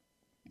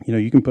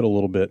 you can put a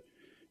little bit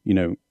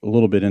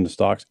into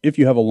stocks if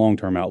you have a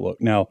long-term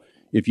outlook. Now,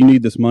 if you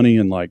need this money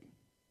in like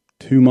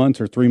 2 months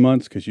or 3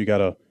 months because you got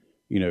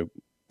to,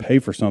 pay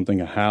for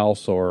something, a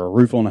house or a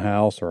roof on a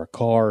house or a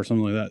car or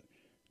something like that,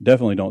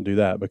 definitely don't do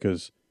that,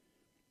 because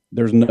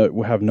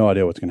we have no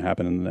idea what's going to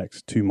happen in the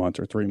next 2 months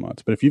or 3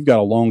 months. But if you've got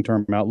a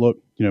long-term outlook,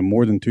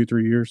 more than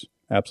 2-3 years,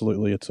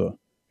 absolutely, it's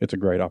a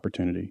great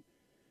opportunity,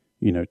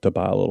 to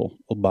buy a little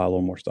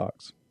more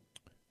stocks.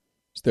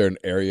 Is there an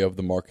area of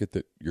the market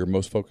that you're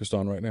most focused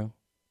on right now?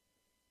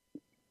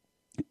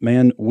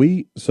 Man,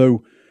 we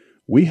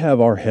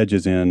have our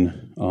hedges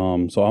in.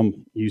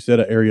 You said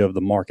an area of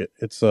the market.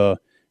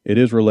 It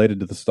is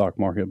related to the stock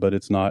market, but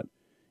it's not,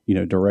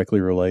 directly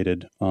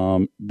related.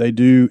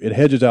 It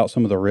hedges out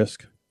some of the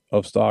risk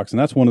of stocks. And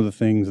that's one of the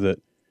things that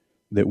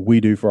we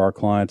do for our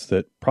clients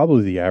that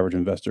probably the average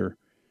investor,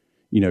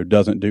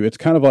 doesn't do. It's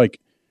kind of like,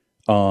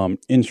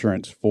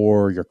 insurance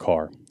for your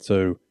car.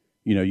 So,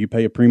 you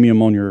pay a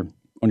premium on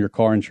your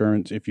car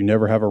insurance. If you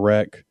never have a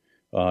wreck,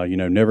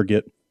 never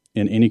get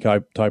in any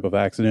type of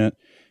accident,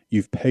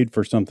 you've paid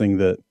for something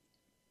that,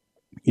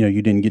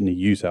 you didn't get any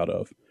use out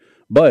of.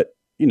 But,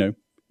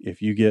 if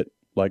you get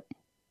like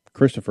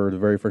Christopher, the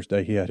very first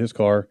day he had his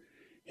car,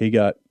 he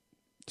got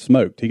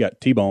smoked. He got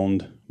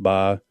T-boned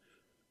by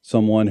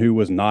someone who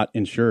was not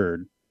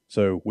insured.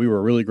 So we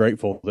were really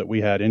grateful that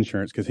we had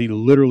insurance, because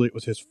it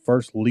was his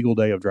first legal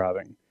day of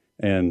driving.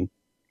 And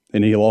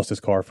he lost his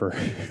car for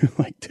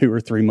like 2 or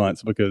 3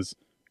 months because,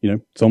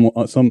 an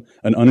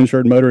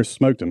uninsured motorist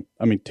smoked him.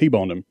 I mean,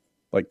 T-boned him,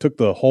 like took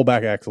the whole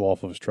back axle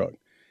off of his truck.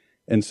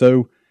 And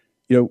so,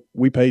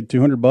 we paid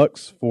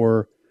 $200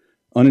 for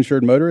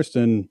uninsured motorist,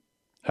 and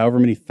however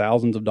many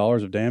thousands of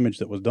dollars of damage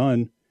that was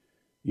done,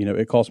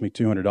 it cost me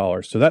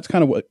 $200. So that's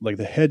kind of what, like,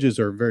 the hedges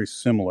are very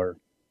similar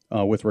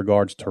with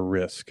regards to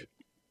risk,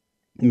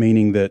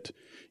 meaning that,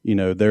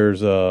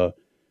 there's a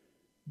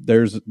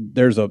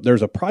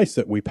price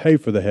that we pay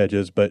for the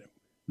hedges, but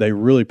they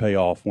really pay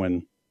off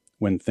when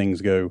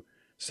things go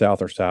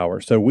south or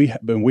sour. So we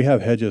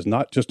have hedges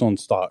not just on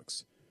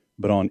stocks,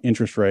 but on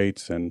interest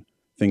rates and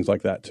things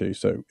like that too.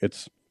 So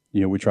it's,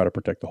 we try to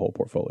protect the whole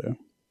portfolio.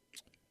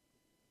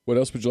 What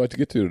else would you like to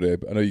get to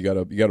today? I know you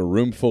got a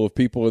room full of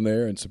people in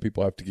there, and some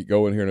people have to get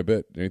going here in a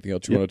bit. Anything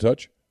else you want to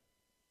touch?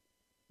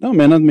 No,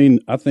 man. I mean,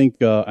 I think,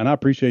 and I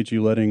appreciate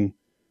you letting,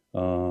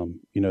 the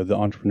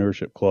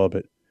Entrepreneurship Club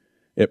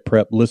at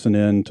Prep listen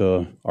in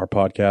to our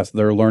podcast.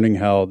 They're learning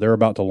how they're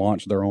about to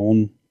launch their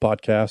own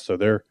podcast, so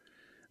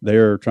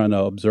they're trying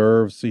to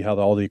observe, see how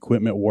all the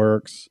equipment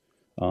works.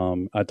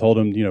 I told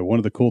them, one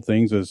of the cool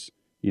things is,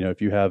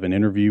 if you have an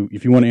interview,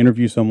 if you want to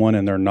interview someone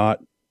and they're not,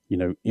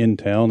 in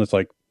town, it's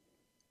like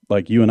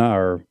you and I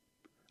are,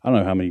 I don't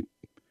know how many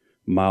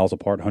miles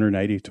apart,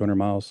 180, 200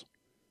 miles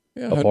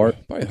apart,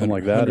 something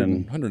like that.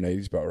 And 180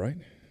 is about right.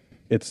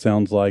 It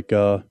sounds like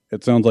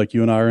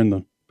you and I are in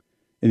the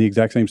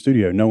exact same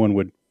studio. No one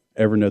would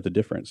ever know the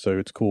difference. So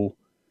it's cool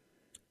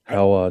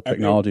how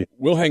technology.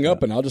 We'll hang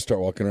up and I'll just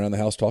start walking around the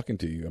house talking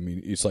to you. I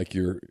mean, it's like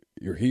you're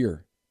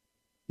here.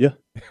 Yeah.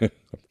 I'm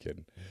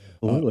kidding.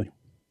 Absolutely.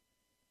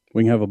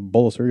 We can have a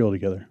bowl of cereal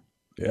together.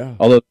 Yeah.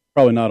 Although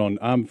probably not on,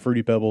 I'm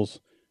Fruity Pebbles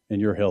and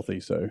you're healthy.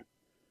 So,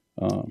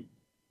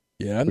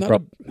 yeah, I'm not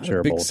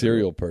a big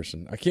cereal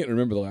person. I can't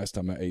remember the last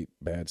time I ate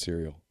bad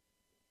cereal.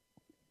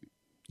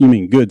 You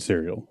mean good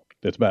cereal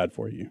that's bad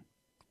for you?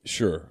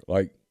 Sure.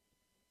 Like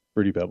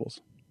Fruity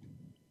Pebbles.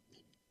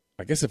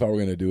 I guess if I were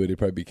going to do it, it'd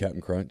probably be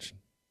Captain Crunch.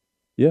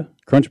 Yeah.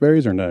 Crunch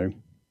Berries or no?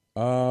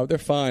 They're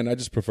fine. I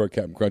just prefer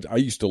Captain Crunch. I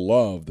used to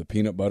love the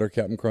peanut butter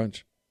Captain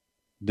Crunch.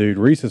 Dude,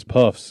 Reese's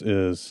Puffs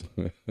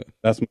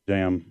that's my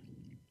jam.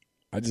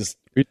 Reese's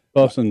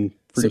Puffs and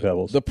Fruity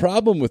Pebbles. The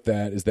problem with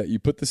that is that you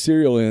put the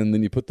cereal in,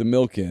 then you put the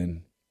milk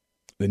in,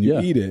 then you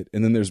eat it,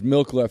 and then there's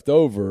milk left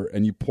over,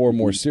 and you pour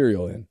more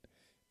cereal in.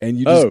 And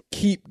you just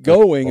keep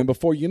going, and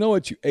before you know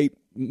it, you ate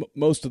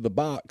most of the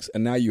box,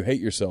 and now you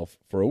hate yourself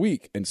for a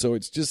week. And so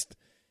it's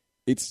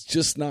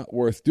just not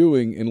worth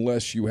doing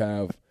unless you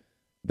have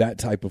that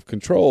type of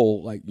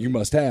control like you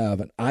must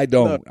have. And I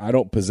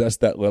don't possess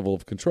that level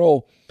of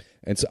control.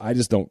 And so I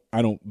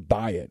don't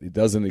buy it. It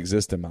doesn't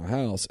exist in my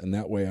house, and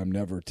that way I'm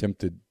never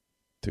tempted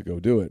to go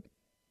do it.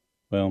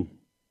 Well,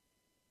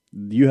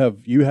 you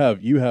have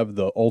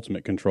the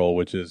ultimate control,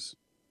 which is,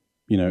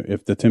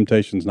 if the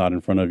temptation's not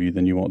in front of you,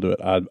 then you won't do it.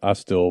 I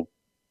still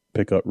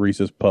pick up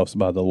Reese's Puffs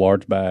by the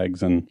large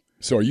bags, and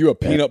So are you a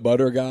peanut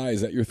butter guy?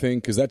 Is that your thing?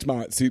 Because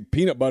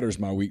peanut butter is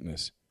my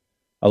weakness.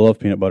 I love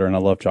peanut butter and I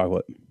love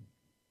chocolate.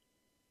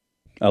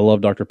 I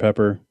love Dr.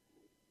 Pepper.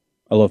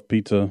 I love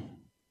pizza.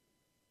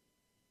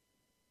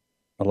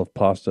 I love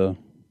pasta.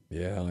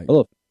 Yeah. I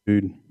love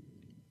food.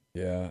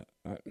 Yeah.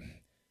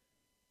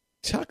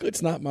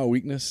 Chocolate's not my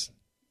weakness.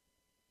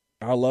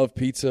 I love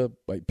pizza.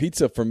 Like,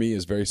 pizza for me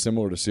is very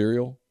similar to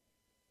cereal.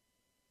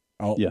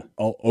 I'll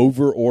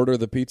over order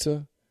the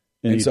pizza.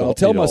 And so I'll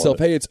tell myself,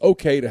 hey, it's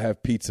okay to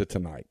have pizza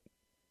tonight.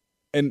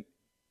 And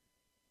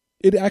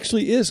it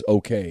actually is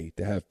okay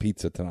to have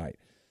pizza tonight.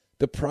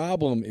 The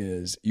problem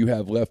is you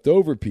have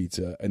leftover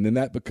pizza, and then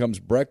that becomes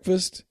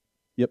breakfast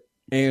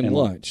and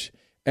lunch.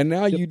 And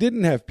now you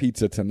didn't have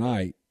pizza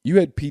tonight. You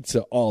had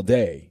pizza all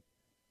day,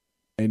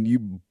 and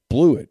you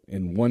blew it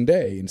in one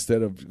day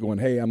instead of going,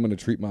 hey, I'm going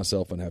to treat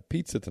myself and have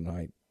pizza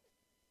tonight.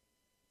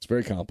 It's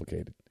very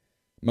complicated.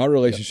 My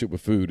relationship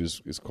with food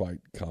is quite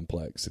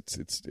complex.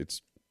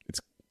 It's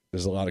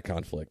there's a lot of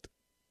conflict.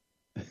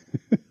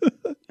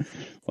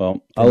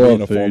 Well, I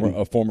love food.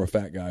 A former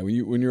fat guy.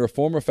 When you're a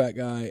former fat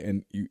guy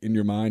and you, in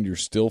your mind you're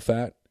still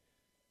fat,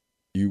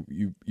 you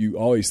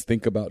always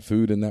think about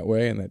food in that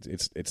way, and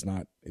it's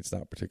not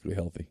particularly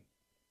healthy.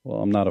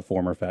 Well, I'm not a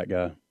former fat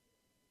guy.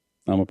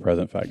 I'm a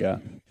present fat guy.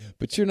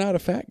 But you're not a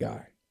fat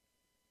guy.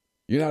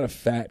 You're not a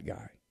fat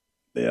guy.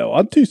 Yeah, well,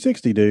 I'm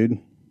 260, dude.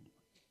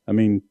 I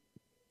mean,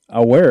 I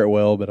wear it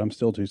well, but I'm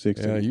still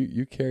 260. Yeah,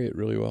 you carry it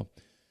really well.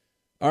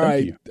 All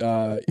right.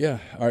 All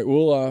right.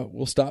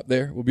 We'll stop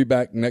there. We'll be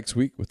back next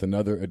week with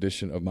another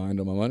edition of Mind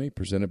on My Money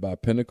presented by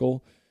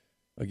Pinnacle.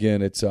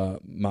 Again, it's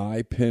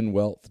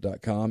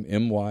mypinnwealth.com,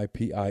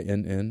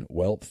 MYPINN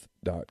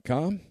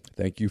wealth.com.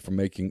 Thank you for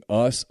making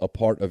us a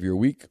part of your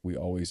week. We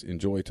always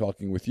enjoy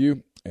talking with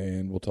you,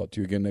 and we'll talk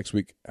to you again next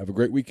week. Have a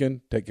great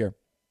weekend. Take care.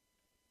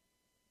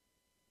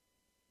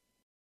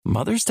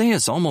 Mother's Day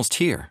is almost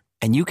here,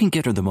 and you can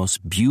get her the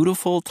most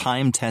beautiful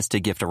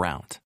time-tested gift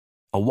around.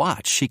 A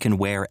watch she can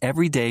wear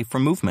every day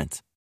from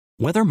Movement.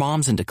 Whether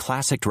mom's into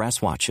classic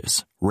dress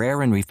watches,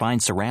 rare and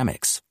refined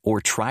ceramics, or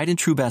tried and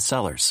true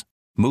bestsellers,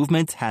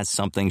 Movement has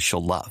something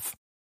she'll love.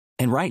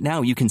 And right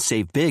now you can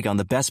save big on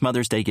the best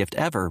Mother's Day gift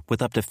ever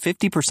with up to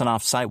 50%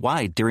 off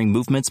site-wide during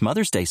Movement's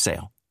Mother's Day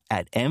sale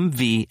at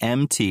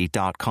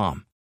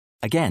MVMT.com.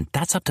 Again,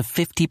 that's up to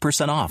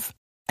 50% off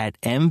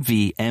at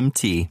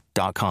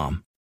MVMT.com.